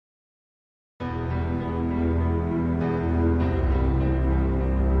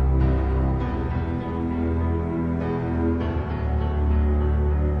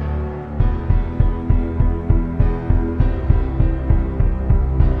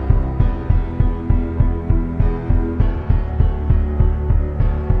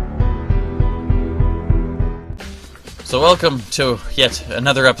So welcome to yet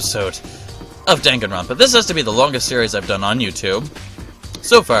another episode of Danganronpa. This has to be the longest series I've done on YouTube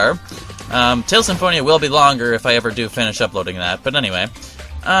so far. Tale Symphonia will be longer if I ever do finish uploading that, but anyway.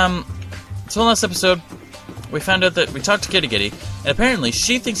 So in last episode, we found out that we talked to Kitty Kitty, and apparently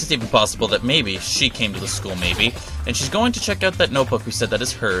she thinks it's even possible that maybe she came to the school, maybe, and she's going to check out that notebook we said that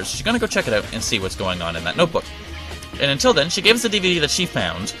is hers. She's going to go check it out and see what's going on in that notebook. And until then, she gave us a DVD that she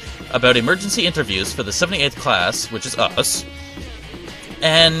found about emergency interviews for the 78th class, which is us.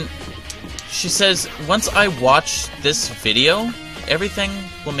 And she says, once I watch this video, everything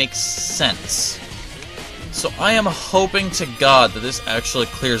will make sense. So I am hoping to God that this actually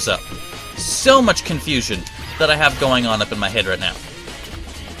clears up so much confusion that I have going on up in my head right now.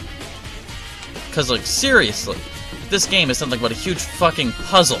 Because, like, seriously, this game is something but a huge fucking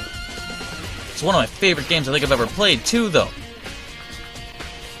puzzle. It's one of my favorite games I think I've ever played, too, though.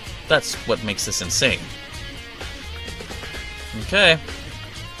 That's what makes this insane. Okay.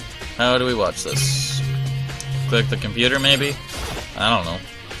 How do we watch this? Click the computer, maybe? I don't know.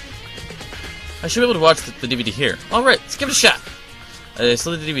 I should be able to watch the DVD here. Alright, let's give it a shot. I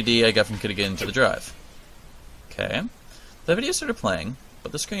slid the DVD I got from Kitty into the drive. Okay. The video started playing,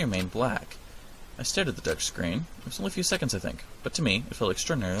 but the screen remained black. I stared at the dark screen. It was only a few seconds, I think, but to me, it felt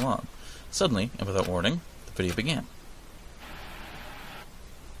extraordinarily long. Suddenly, and without warning, the video began.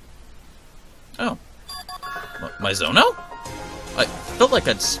 Oh. Mizono? I felt like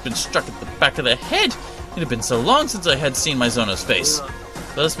I'd been struck at the back of the head. It had been so long since I had seen Mizono's face.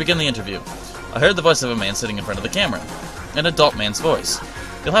 Let us begin the interview. I heard the voice of a man sitting in front of the camera. An adult man's voice.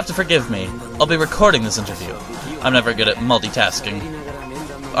 You'll have to forgive me. I'll be recording this interview. I'm never good at multitasking.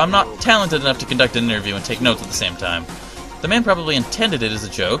 I'm not talented enough to conduct an interview and take notes at the same time. The man probably intended it as a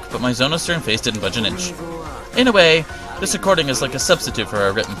joke, but Mizono's stern face didn't budge an inch. In a way, this recording is like a substitute for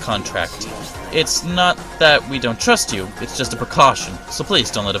our written contract. It's not that we don't trust you, it's just a precaution, so please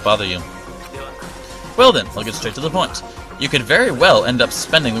don't let it bother you. Well then, I'll get straight to the point. You could very well end up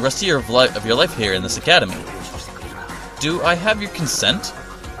spending the rest of your life here in this academy. Do I have your consent?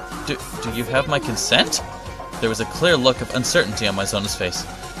 Do you have my consent? There was a clear look of uncertainty on Mizono's face.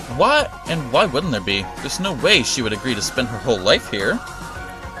 Why, and why wouldn't there be? There's no way she would agree to spend her whole life here.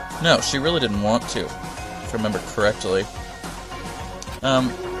 No, she really didn't want to, if I remember correctly.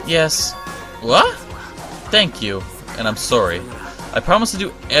 Yes. What? Thank you, and I'm sorry. I promise to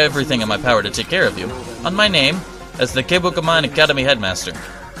do everything in my power to take care of you. On my name, as the Keibugamon Academy Headmaster.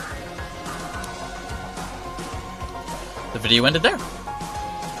 The video ended there.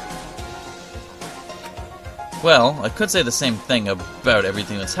 Well, I could say the same thing about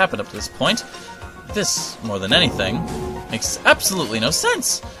everything that's happened up to this point. This, more than anything, makes absolutely no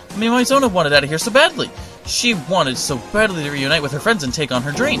sense. I mean, Mizono wanted out of here so badly. She wanted so badly to reunite with her friends and take on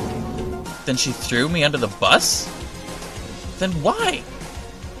her dream. Then she threw me under the bus? Then why?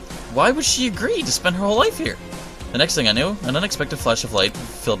 Why would she agree to spend her whole life here? The next thing I knew, an unexpected flash of light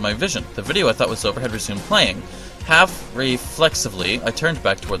filled my vision. The video I thought was over had resumed playing. Half reflexively, I turned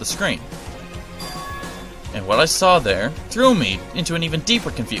back toward the screen. And what I saw there threw me into an even deeper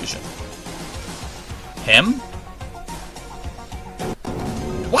confusion. Him?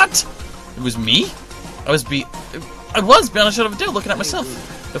 What? It was me? I was beyond a shadow of a doubt looking at myself.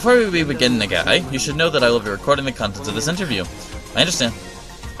 Before we begin, Nagai, you should know that I will be recording the contents of this interview. I understand.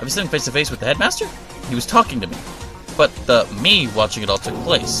 I was sitting face to face with the headmaster? He was talking to me. But me watching it all took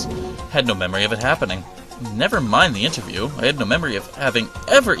place. Had no memory of it happening. Never mind the interview, I had no memory of having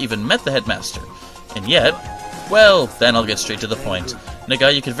ever even met the headmaster. And yet, well, then I'll get straight to the point.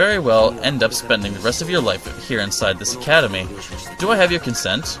 Nagai, you could very well end up spending the rest of your life here inside this academy. Do I have your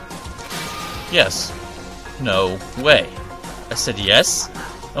consent? Yes. No way. I said yes?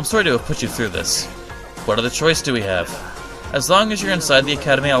 I'm sorry to have put you through this. What other choice do we have? As long as you're inside the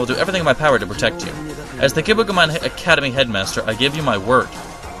academy, I will do everything in my power to protect you. As the Keibugamon Academy Headmaster, I give you my word.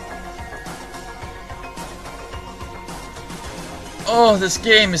 Oh, this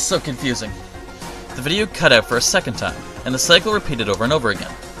game is so confusing. The video cut out for a second time, and the cycle repeated over and over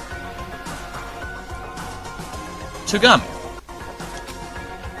again. Togami.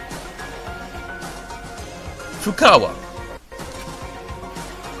 Fukawa.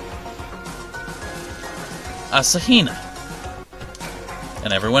 Asahina.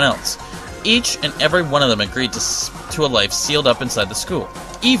 And everyone else. Each and every one of them agreed to a life sealed up inside the school.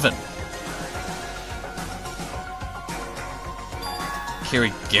 Even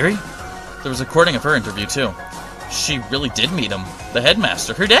Kirigiri? There was a recording of her interview, too. She really did meet him. The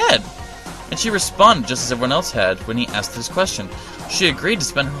headmaster, her dad. And she responded just as everyone else had when he asked this question. She agreed to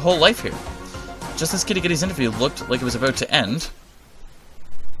spend her whole life here. Just as Kitty Kitty's interview looked like it was about to end,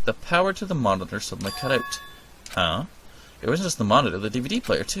 the power to the monitor suddenly cut out. Huh? It wasn't just the monitor, the DVD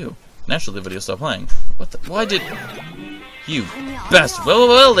player, too. Naturally, the video stopped playing. What the? Why did... You bastard.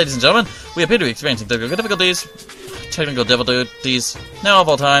 Well, ladies and gentlemen, we appear to be experiencing technical difficulties. Technical difficulties now of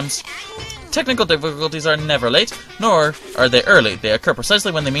all times. Technical difficulties are never late, nor are they early. They occur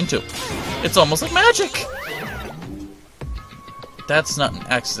precisely when they mean to. It's almost like magic! That's not an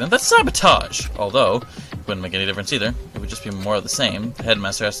accident, that's sabotage! Although, it wouldn't make any difference either. It would just be more of the same. The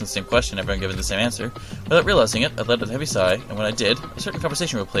headmaster asking the same question, everyone giving the same answer. Without realizing it, I let out a heavy sigh, and when I did, a certain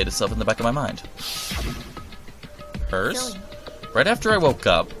conversation replayed itself in the back of my mind. Hers? Right after I woke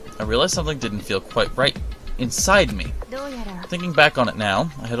up, I realized something didn't feel quite right inside me. Thinking back on it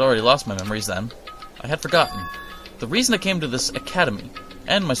now, I had already lost my memories then. I had forgotten the reason I came to this academy,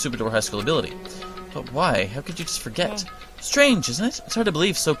 and my super duper high school ability. But why? How could you just forget? Strange, isn't it? It's hard to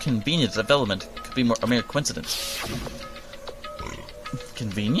believe so convenient a development could be a mere coincidence.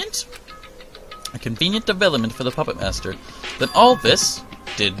 Convenient? A convenient development for the Puppet Master. Then all this,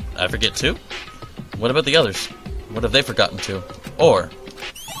 did I forget too? What about the others? What have they forgotten too? Or...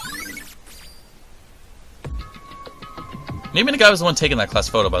 maybe the guy was the one taking that class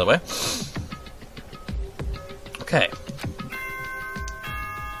photo, by the way. Okay.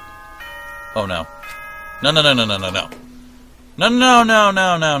 Oh no. No.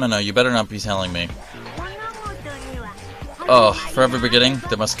 No. You better not be telling me. Oh, for every beginning,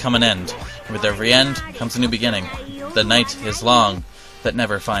 there must come an end. And with every end, comes a new beginning. The night is long, that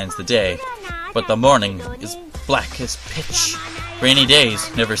never finds the day. But the morning is black as pitch. Rainy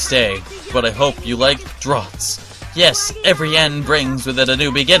days never stay. But I hope you like draughts. Yes, every end brings with it a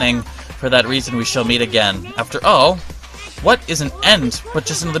new beginning. For that reason we shall meet again. After all, what is an end but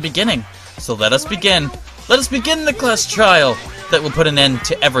just another beginning? So let us begin. Let us begin the class trial that will put an end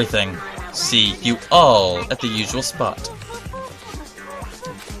to everything. See you all at the usual spot.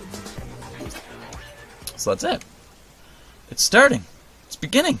 So that's it. It's starting. It's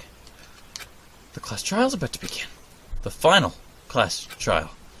beginning. The class trial's about to begin. The final class trial.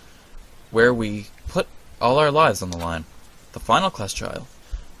 Where we put all our lives on the line. The final class trial.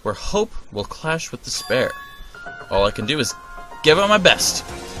 Where hope will clash with despair. All I can do is give it my best.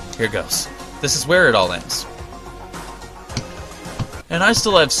 Here goes. This is where it all ends. And I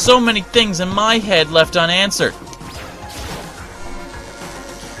still have so many things in my head left unanswered.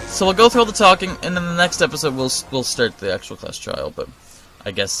 So we'll go through all the talking, and then the next episode we'll start the actual class trial, but I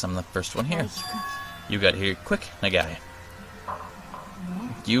guess I'm the first one here. You got here quick, Nagai.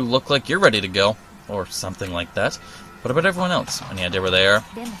 You look like you're ready to go, or something like that. What about everyone else? Any idea where they are?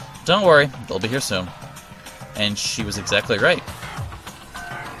 Don't worry, they'll be here soon. And she was exactly right.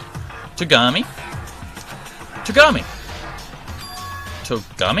 Togami?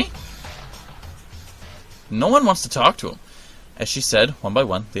 No one wants to talk to him. As she said, one by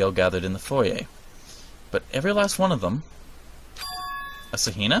one, they all gathered in the foyer. But every last one of them...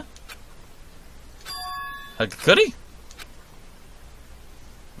 Asahina? Hagakuri?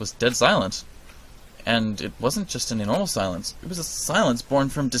 Was dead silent. And it wasn't just any normal silence. It was a silence born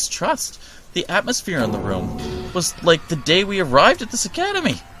from distrust. The atmosphere in the room was like the day we arrived at this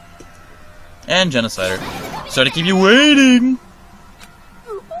academy. And Genocider. Sorry to keep you waiting!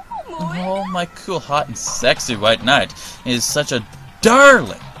 Oh, my cool, hot, and sexy white knight is such a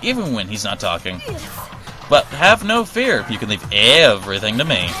darling, even when he's not talking. But have no fear, you can leave everything to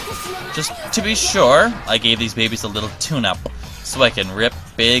me. Just to be sure, I gave these babies a little tune-up, so I can rip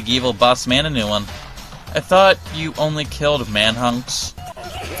big evil boss man a new one. I thought you only killed man-hunks.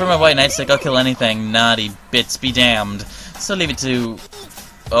 For my white knight's sake, I'll kill anything. Naughty bits be damned. So leave it to...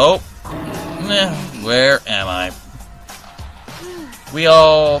 Oh. Where am I? We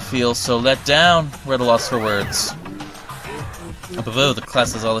all feel so let down. We're at a loss for words. Up above, the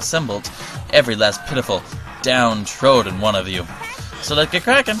class is all assembled. Every last pitiful, downtrodden one of you. So let's get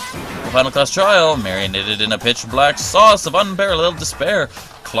cracking. The final class trial, marinated in a pitch-black sauce of unparalleled despair,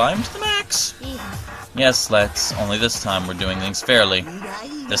 climbed to the max. Yes, let's. Only this time we're doing things fairly.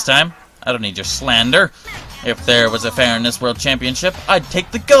 This time, I don't need your slander. If there was a Fairness World Championship, I'd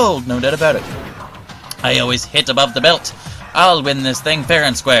take the gold, no doubt about it. I always hit above the belt. I'll win this thing fair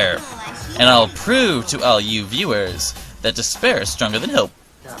and square. And I'll prove to all you viewers that despair is stronger than hope.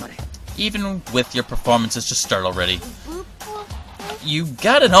 Even with your performances to start already. You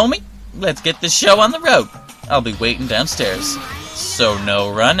got it, homie. Let's get this show on the road. I'll be waiting downstairs. So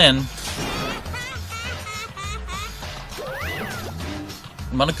no running.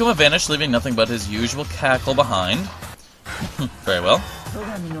 Monokuma vanished, leaving nothing but his usual cackle behind. Very well.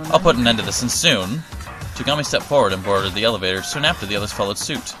 I'll put an end to this, and soon... Togami stepped forward and boarded the elevator. Soon after, the others followed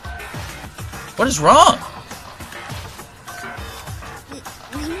suit. What is wrong?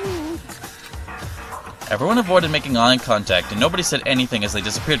 Everyone avoided making eye contact, and nobody said anything as they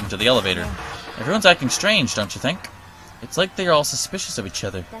disappeared into the elevator. Everyone's acting strange, don't you think? It's like they're all suspicious of each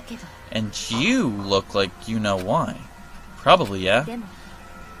other. And you look like you know why. Probably, yeah?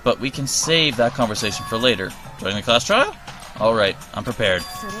 But we can save that conversation for later. Joining the class trial? Alright, I'm prepared.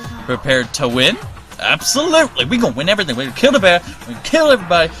 Prepared to win? Absolutely! We gonna win everything. We're gonna kill the bear. We're gonna kill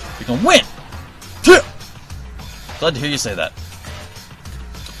everybody. We're gonna win! Glad to hear you say that.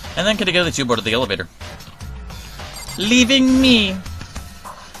 And then together the two boarded the elevator. Leaving me!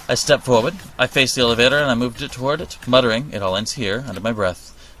 I stepped forward. I faced the elevator and I moved it toward it, muttering, "It all ends here," under my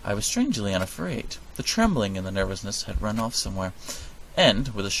breath. I was strangely unafraid. The trembling and the nervousness had run off somewhere. And,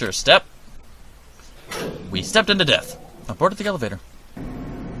 with a sure step, we stepped into death. I boarded the elevator.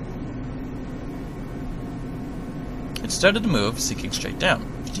 It started to move, sinking straight down.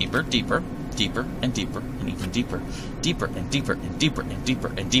 Deeper, deeper, deeper, and deeper, and even deeper. Deeper, and deeper, and deeper, and deeper,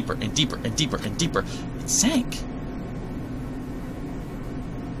 and deeper, and deeper, and deeper, and deeper. It sank.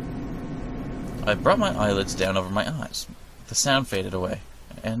 I brought my eyelids down over my eyes. The sound faded away,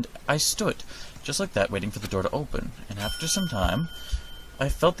 and I stood, just like that, waiting for the door to open. And after some time, I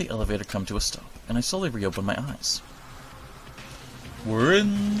felt the elevator come to a stop, and I slowly reopened my eyes. We're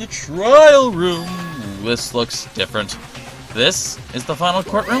in the trial room. This looks different. This is the final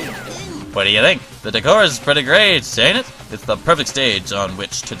courtroom? What do you think? The decor is pretty great, ain't it? It's the perfect stage on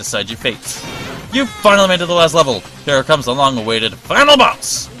which to decide your fate. You finally made it to the last level. Here comes the long-awaited final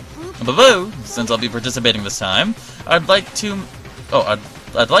boss. Boo-boo, since I'll be participating this time, I'd like to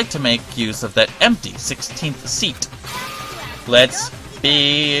make use of that empty 16th seat.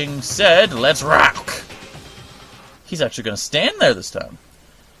 Being said, let's rock! He's actually going to stand there this time.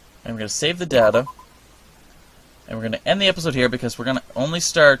 And we're going to save the data. And we're going to end the episode here because we're going to only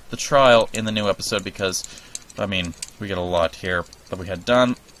start the trial in the new episode because, I mean, we got a lot here that we had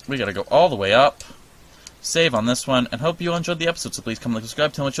done. We got to go all the way up. Save on this one, and hope you all enjoyed the episode, so please comment, like,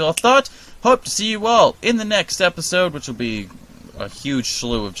 subscribe, tell me what you all thought. Hope to see you all in the next episode, which will be a huge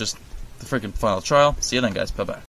slew of just the freaking final trial. See you then, guys. Bye-bye.